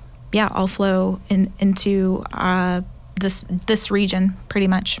 all flow into this region pretty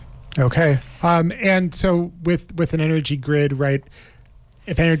much. Okay. And so with an energy grid, right,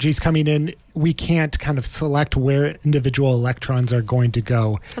 if energy is coming in, we can't kind of select where individual electrons are going to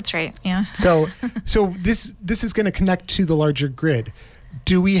go. That's right. Yeah. So this is going to connect to the larger grid.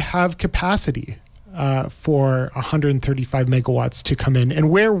 Do we have capacity for 135 megawatts to come in, and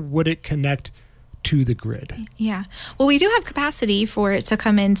where would it connect to the grid? Yeah. Well, we do have capacity for it to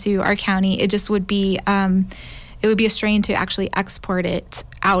come into our county. It just would be it would be a strain to actually export it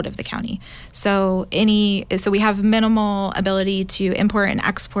out of the county. So we have minimal ability to import and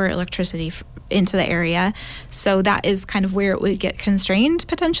export electricity into the area. So that is kind of where it would get constrained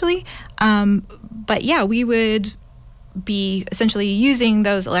potentially. But yeah, we would be essentially using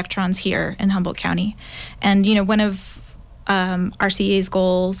those electrons here in Humboldt County. And, one of RCA's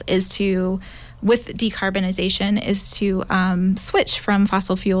goals is to, with decarbonization, is to switch from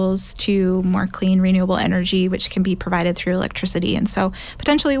fossil fuels to more clean, renewable energy, which can be provided through electricity. And so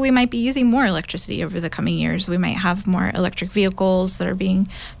potentially we might be using more electricity over the coming years. We might have more electric vehicles that are being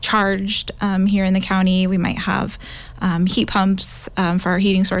charged here in the county. We might have heat pumps for our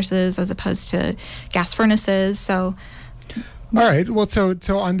heating sources as opposed to gas furnaces. So all right. Well, so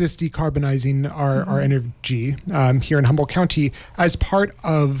on this decarbonizing our energy here in Humboldt County, as part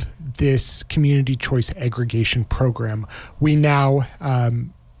of this community choice aggregation program, we now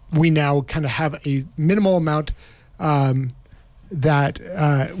kind of have a minimal amount that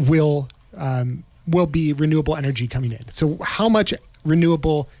will be renewable energy coming in. So how much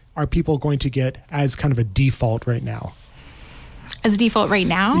renewable are people going to get as kind of a default right now? As a default right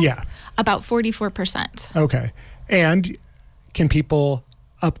now? Yeah. About 44%. Okay. And can people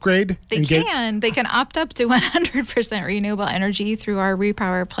upgrade? They can opt up to 100% renewable energy through our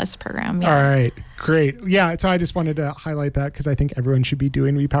Repower Plus program. Yeah. All right, great. Yeah, so I just wanted to highlight that because I think everyone should be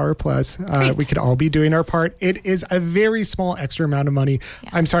doing Repower Plus. We could all be doing our part. It is a very small extra amount of money. Yeah.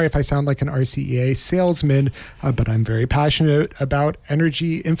 I'm sorry if I sound like an RCEA salesman, but I'm very passionate about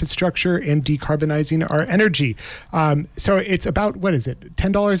energy infrastructure and decarbonizing our energy. So it's about, what is it,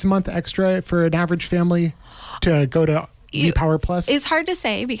 $10 a month extra for an average family to go to Repower Plus? It's hard to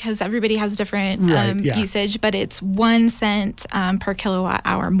say because everybody has different usage, but it's 1 cent per kilowatt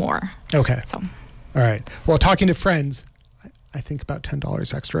hour more. Okay. So, all right. Well, talking to friends, I think about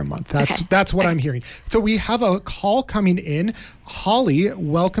 $10 extra a month. That's what I'm hearing. So we have a call coming in. Holly,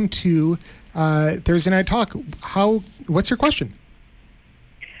 welcome to Thursday Night Talk. What's your question?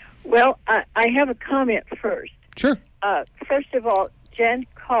 Well, I have a comment first. Sure. First of all, Jen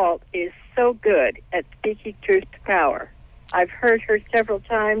Calt is so good at speaking truth to power. I've heard her several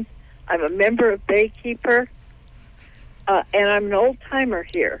times. I'm a member of Baykeeper. and I'm an old timer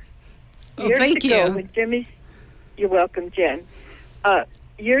here. Oh, Years thank ago, you. when you're welcome, Jen.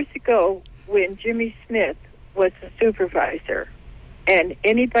 Years ago, when Jimmy Smith was the supervisor, and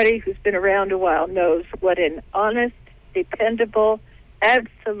anybody who's been around a while knows what an honest, dependable,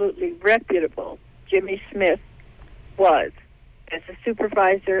 absolutely reputable Jimmy Smith was as a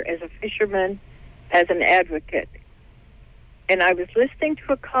supervisor, as a fisherman, as an advocate. And I was listening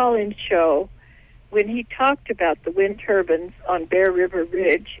to a call-in show when he talked about the wind turbines on Bear River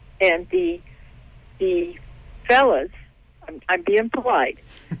Ridge, and the fellas, I'm being polite,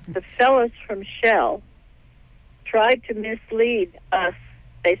 the fellas from Shell tried to mislead us.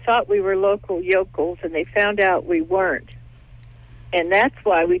 They thought we were local yokels, and they found out we weren't. And that's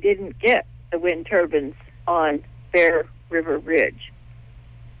why we didn't get the wind turbines on Bear River Ridge.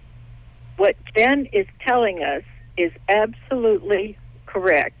 What Jen is telling us is absolutely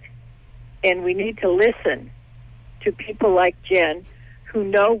correct, and we need to listen to people like Jen who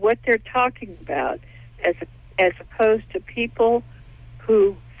know what they're talking about, as opposed to people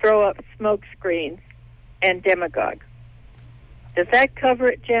who throw up smoke screens and demagogue. Does that cover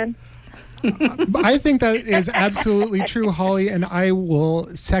it, Jen? I think that is absolutely true, Holly, and I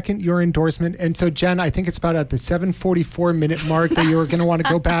will second your endorsement. And so, Jen, I think it's about at the 7:44-minute mark that you're going to want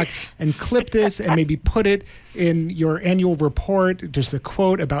to go back and clip this and maybe put it in your annual report, just a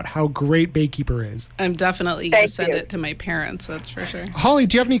quote about how great Baykeeper is. I'm definitely going to send it to my parents, that's for sure. Holly,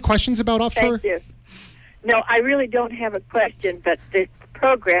 do you have any questions about offshore? Thank you. No, I really don't have a question, but the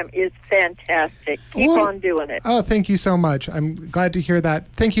program is fantastic. Keep on doing it. Oh, thank you so much. I'm glad to hear that.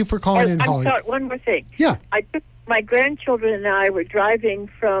 Thank you for calling in, Holly. Sorry, one more thing. Yeah. I took my grandchildren and I were driving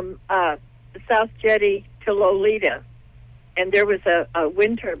from the South Jetty to Lolita, and there was a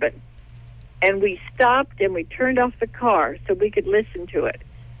wind turbine. And we stopped and we turned off the car so we could listen to it.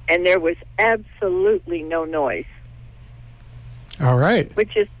 And there was absolutely no noise. All right.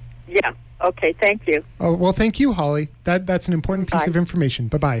 Which is, yeah. Okay, thank you. Oh, well, thank you, Holly. That's an important piece of information.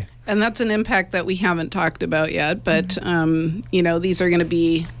 Bye-bye. And that's an impact that we haven't talked about yet, but, these are going to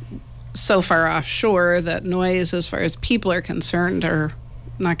be so far offshore that noise, as far as people are concerned, are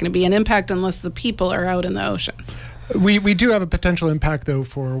not going to be an impact unless the people are out in the ocean. We do have a potential impact, though,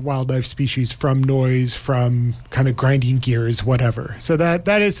 for wildlife species from noise, from kind of grinding gears, whatever. So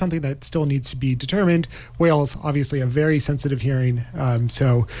that is something that still needs to be determined. Whales, obviously, a very sensitive hearing,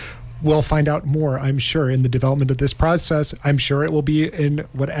 so we'll find out more, I'm sure, in the development of this process. I'm sure it will be in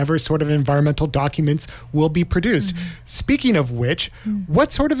whatever sort of environmental documents will be produced. Mm-hmm. Speaking of which,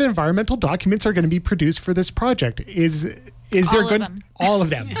 what sort of environmental documents are going to be produced for this project? Is there good? All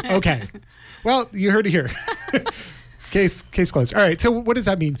of them. Okay. Well, you heard it here. Case closed. All right. So what does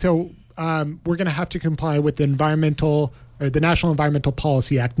that mean? So we're going to have to comply with the the National Environmental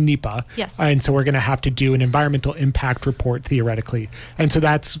Policy Act, NEPA. Yes. And so we're going to have to do an environmental impact report, theoretically. And so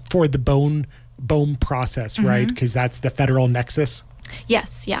that's for the BOEM process, right? Because that's the federal nexus.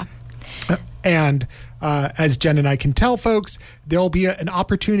 Yes, yeah. And as Jen and I can tell folks, there'll be an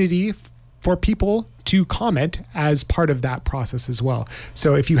opportunity for people to comment as part of that process as well.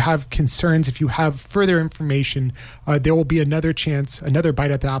 So if you have concerns, if you have further information, there will be another chance, another bite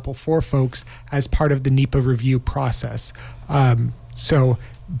at the apple for folks as part of the NEPA review process. So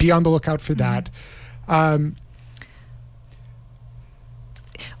be on the lookout for that.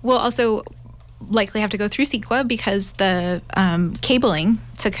 We'll also likely have to go through CEQA because the cabling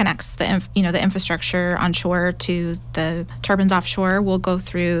to connect the infrastructure onshore to the turbines offshore will go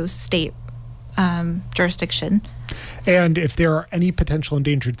through state jurisdiction. And if there are any potential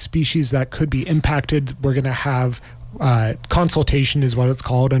endangered species that could be impacted, we're going to have consultation is what it's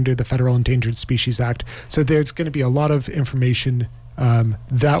called under the Federal Endangered Species Act. So there's going to be a lot of information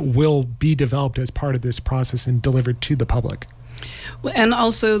that will be developed as part of this process and delivered to the public. And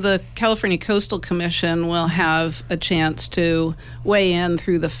also the California Coastal Commission will have a chance to weigh in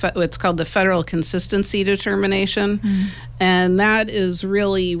through what's called the Federal Consistency Determination. And that is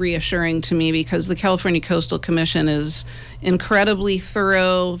really reassuring to me because the California Coastal Commission is incredibly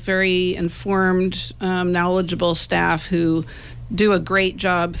thorough, very informed, knowledgeable staff who do a great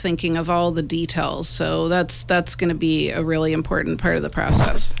job thinking of all the details. So that's going to be a really important part of the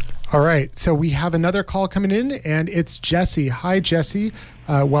process. All right. So we have another call coming in, and it's Jesse. Hi, Jesse.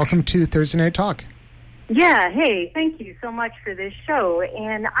 Welcome to Thursday Night Talk. Yeah. Hey, thank you so much for this show.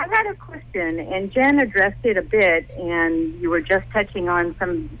 And I had a question, and Jen addressed it a bit, and you were just touching on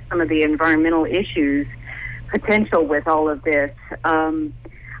some of the environmental issues potential with all of this. I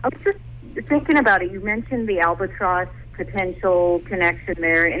was just thinking about it. You mentioned the albatross potential connection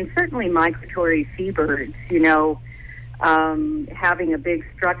there, and certainly migratory seabirds, having a big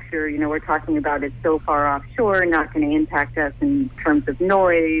structure, we're talking about it so far offshore, not going to impact us in terms of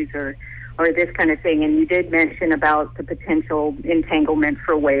noise or this kind of thing. And you did mention about the potential entanglement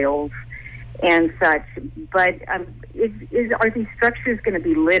for whales and such. But are these structures going to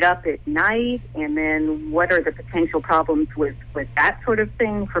be lit up at night? And then what are the potential problems with that sort of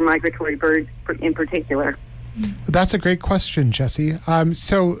thing for migratory birds in particular? That's a great question, Jesse.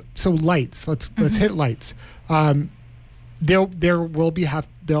 So lights. Let's hit lights.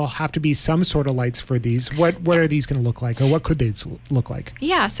 There'll have to be some sort of lights for these. What are these going to look like, or what could they look like?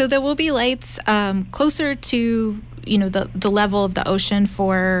 Yeah, so there will be lights closer to the level of the ocean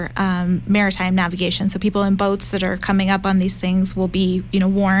for maritime navigation. So people in boats that are coming up on these things will be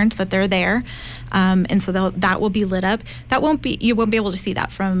warned that they're there, and so that will be lit up. You won't be able to see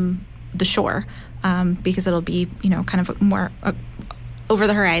that from the shore because it'll be kind of more over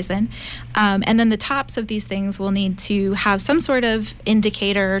the horizon. And then the tops of these things will need to have some sort of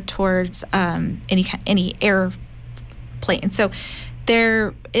indicator towards any airplane. So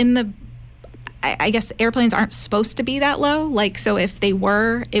they're in the, I guess airplanes aren't supposed to be that low. So if they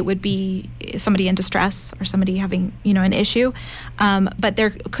were, it would be somebody in distress or somebody having, an issue. But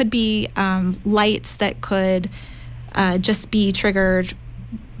there could be lights that could just be triggered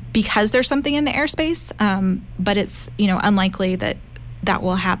because there's something in the airspace. But it's, unlikely that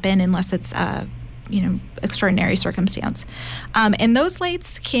will happen unless it's extraordinary circumstance. And those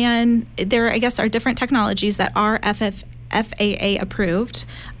lights there are different technologies that are FAA approved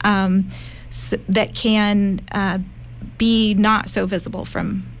that can be not so visible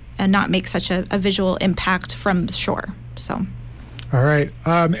and not make such a visual impact from the shore. So, all right.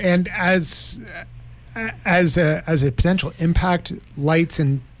 And as a potential impact, lights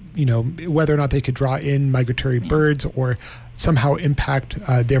and whether or not they could draw in migratory birds or somehow impact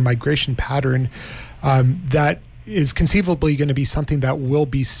their migration pattern, that is conceivably going to be something that will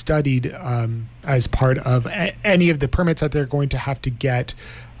be studied as part of any of the permits that they're going to have to get.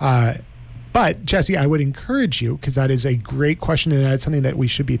 But Jesse, I would encourage you, because that is a great question and that's something that we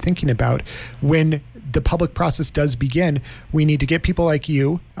should be thinking about when the public process does begin. We need to get people like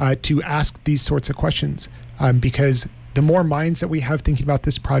you to ask these sorts of questions because the more minds that we have thinking about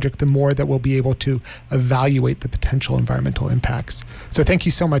this project, the more that we'll be able to evaluate the potential environmental impacts. So thank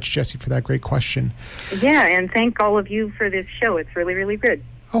you so much, Jesse, for that great question. Yeah, and thank all of you for this show. It's really, really good.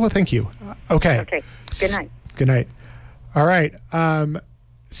 Oh, well, thank you. Okay. Okay. Good night. Good night. All right.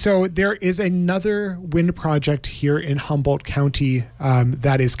 So there is another wind project here in Humboldt County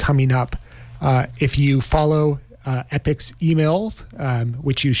that is coming up. If you follow EPIC's emails,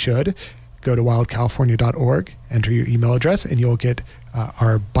 which you should, go to wildcalifornia.org, enter your email address, and you'll get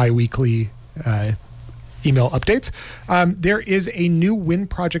our biweekly email updates. There is a new wind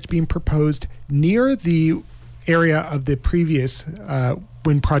project being proposed near the area of the previous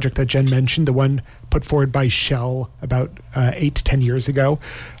wind project that Jen mentioned, the one put forward by Shell about 8 to 10 years ago.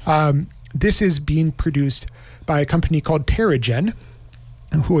 This is being produced by a company called TerraGen,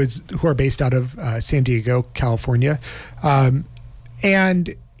 who are based out of San Diego, California.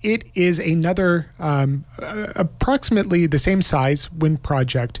 And it is another approximately the same size wind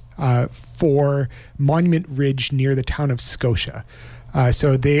project for Monument Ridge near the town of Scotia.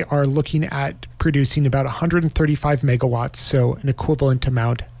 So they are looking at producing about 135 megawatts, so an equivalent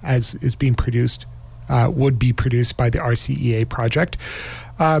amount as is being produced, would be produced by the RCEA project.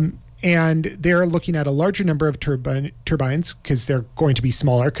 And they're looking at a larger number of turbines because they're going to be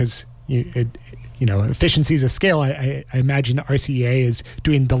smaller because efficiencies of scale. I imagine RCEA is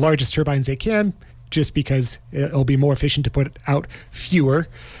doing the largest turbines they can just because it'll be more efficient to put out fewer.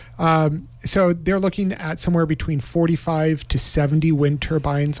 So they're looking at somewhere between 45 to 70 wind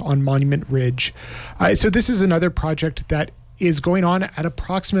turbines on Monument Ridge. So this is another project that is going on at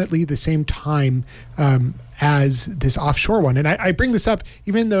approximately the same time as this offshore one. And I bring this up,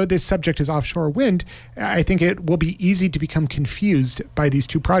 even though this subject is offshore wind, I think it will be easy to become confused by these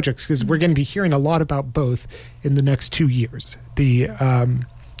two projects because we're going to be hearing a lot about both in the next 2 years. The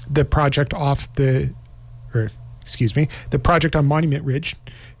project the project on Monument Ridge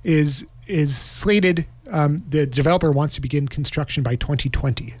is slated, the developer wants to begin construction by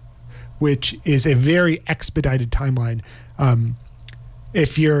 2020, which is a very expedited timeline.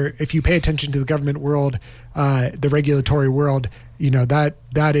 If you pay attention to the government world, the regulatory world,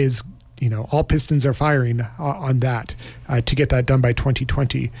 that is, all pistons are firing on that to get that done by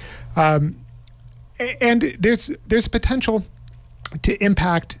 2020. And there's potential to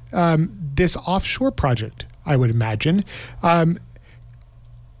impact this offshore project, I would imagine.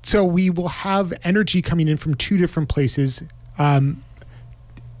 So we will have energy coming in from two different places. Can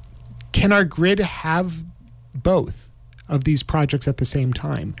our grid have both? of these projects at the same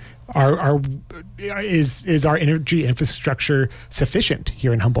time? Is our energy infrastructure sufficient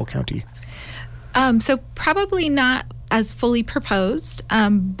here in Humboldt County? So probably not as fully proposed,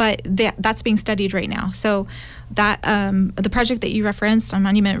 but that's being studied right now. So that the project that you referenced on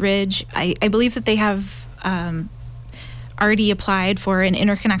Monument Ridge, I believe that they have already applied for an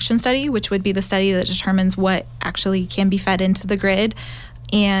interconnection study, which would be the study that determines what actually can be fed into the grid.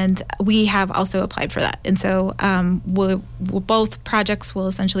 And we have also applied for that. And so both projects will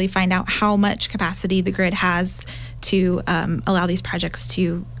essentially find out how much capacity the grid has to allow these projects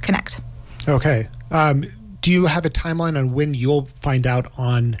to connect. Okay. Do you have a timeline on when you'll find out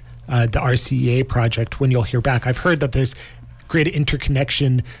on the RCEA project, when you'll hear back? I've heard that this grid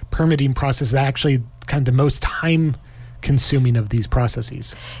interconnection permitting process is actually kind of the most time-consuming of these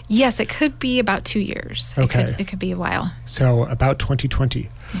processes. Yes, it could be about 2 years. Okay. It could be a while. So about 2020.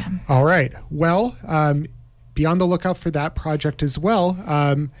 Yeah. All right. Well, be on the lookout for that project as well.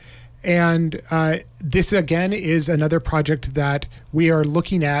 And this, again, is another project that we are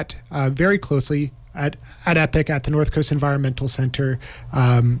looking at very closely at EPIC, at the North Coast Environmental Center.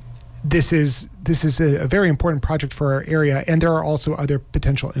 This is a very important project for our area, and there are also other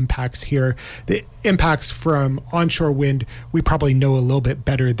potential impacts here. The impacts from onshore wind, we probably know a little bit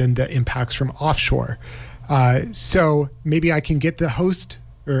better than the impacts from offshore. So maybe I can get the host,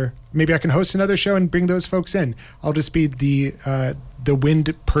 or maybe I can host another show and bring those folks in. I'll just be the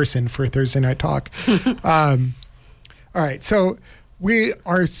wind person for Thursday Night Talk. All right, so we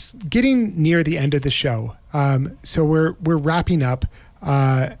are getting near the end of the show. So we're wrapping up.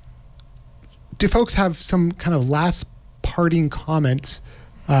 Do folks have some kind of last parting comments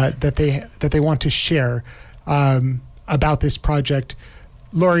that they want to share about this project?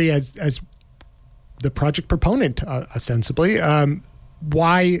 Lori, as the project proponent, ostensibly,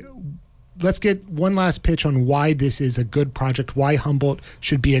 let's get one last pitch on why this is a good project, why Humboldt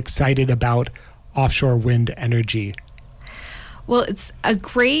should be excited about offshore wind energy. Well, it's a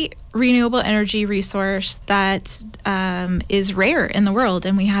great renewable energy resource that is rare in the world,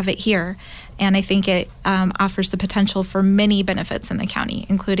 and we have it here. And I think it offers the potential for many benefits in the county,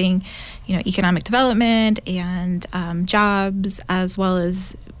 including, economic development and jobs, as well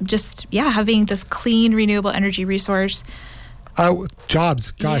as just having this clean renewable energy resource.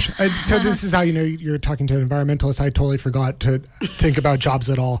 Jobs, gosh. So this is how you're talking to an environmentalist. I totally forgot to think about jobs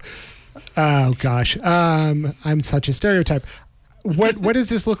at all. Oh gosh, I'm such a stereotype. What does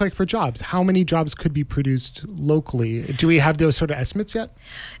this look like for jobs? How many jobs could be produced locally? Do we have those sort of estimates yet?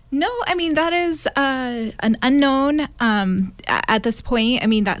 No, I mean, that is an unknown at this point. I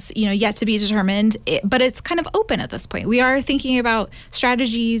mean, that's, yet to be determined, but it's kind of open at this point. We are thinking about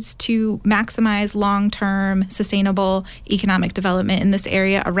strategies to maximize long-term sustainable economic development in this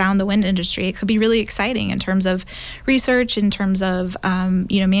area around the wind industry. It could be really exciting in terms of research, in terms of,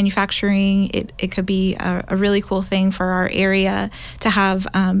 manufacturing. It could be a really cool thing for our area to have,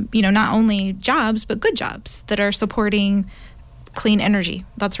 not only jobs, but good jobs that are supporting clean energy.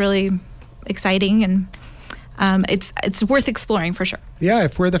 That's really exciting, and it's worth exploring for sure. Yeah,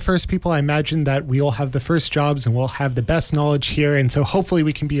 if we're the first people, I imagine that we'll have the first jobs and we'll have the best knowledge here. And so hopefully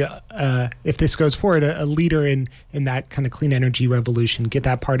we can be, if this goes forward, a leader in that kind of clean energy revolution, get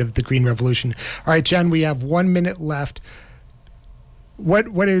that part of the green revolution. All right, Jen, we have 1 minute left.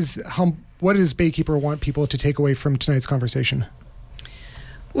 What does Baykeeper want people to take away from tonight's conversation?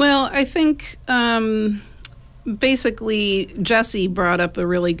 Well, I think basically Jesse brought up a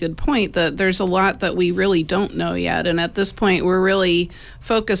really good point that there's a lot that we really don't know yet. And at this point, we're really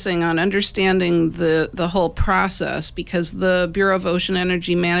focusing on understanding the whole process, because the Bureau of Ocean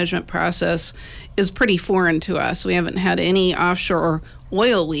Energy Management process is pretty foreign to us. We haven't had any offshore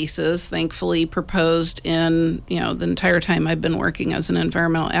oil leases, thankfully, proposed in the entire time I've been working as an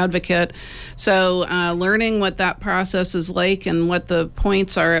environmental advocate. So learning what that process is like and what the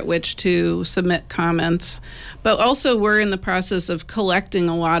points are at which to submit comments. But also we're in the process of collecting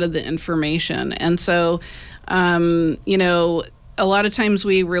a lot of the information. And so, a lot of times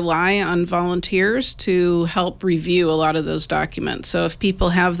we rely on volunteers to help review a lot of those documents. So if people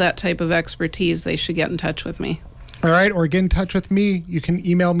have that type of expertise, they should get in touch with me. All right, or get in touch with me. You can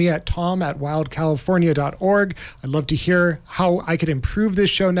email me at tom@wildcalifornia.org. I'd love to hear how I could improve this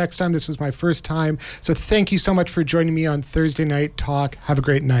show next time. This was my first time. So thank you so much for joining me on Thursday Night Talk. Have a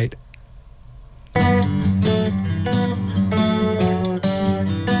great night.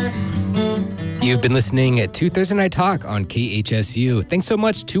 You've been listening to Thursday Night Talk on KHSU. Thanks so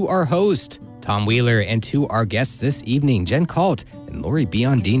much to our host, Tom Wheeler, and to our guests this evening, Jen Kalt and Lori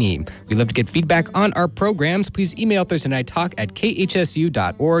Biondini. We'd love to get feedback on our programs. Please email Thursday Night Talk at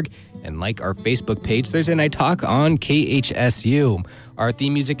khsu.org. and like our Facebook page, Thursday Night Talk on KHSU. Our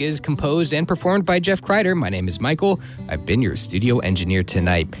theme music is composed and performed by Jeff Kreider. My name is Michael. I've been your studio engineer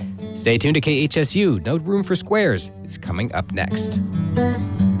tonight. Stay tuned to KHSU. No Room for Squares is coming up next.